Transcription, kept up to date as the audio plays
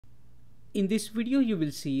In this video you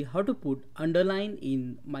will see how to put underline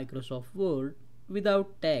in Microsoft Word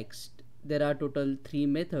without text. There are total 3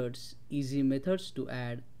 methods, easy methods to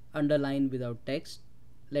add underline without text.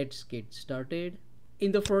 Let's get started.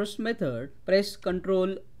 In the first method, press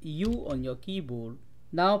Ctrl U on your keyboard.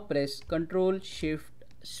 Now press Ctrl Shift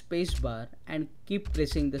spacebar and keep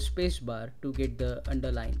pressing the spacebar to get the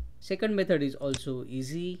underline. Second method is also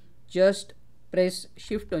easy. Just press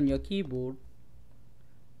Shift on your keyboard,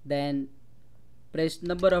 then press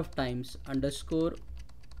number of times underscore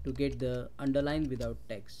to get the underline without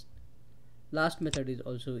text. Last method is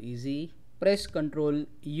also easy. Press Ctrl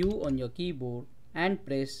U on your keyboard and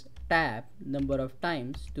press tab number of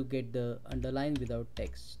times to get the underline without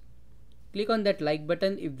text. Click on that like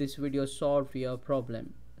button if this video solved your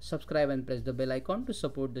problem. Subscribe and press the bell icon to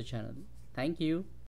support the channel. Thank you.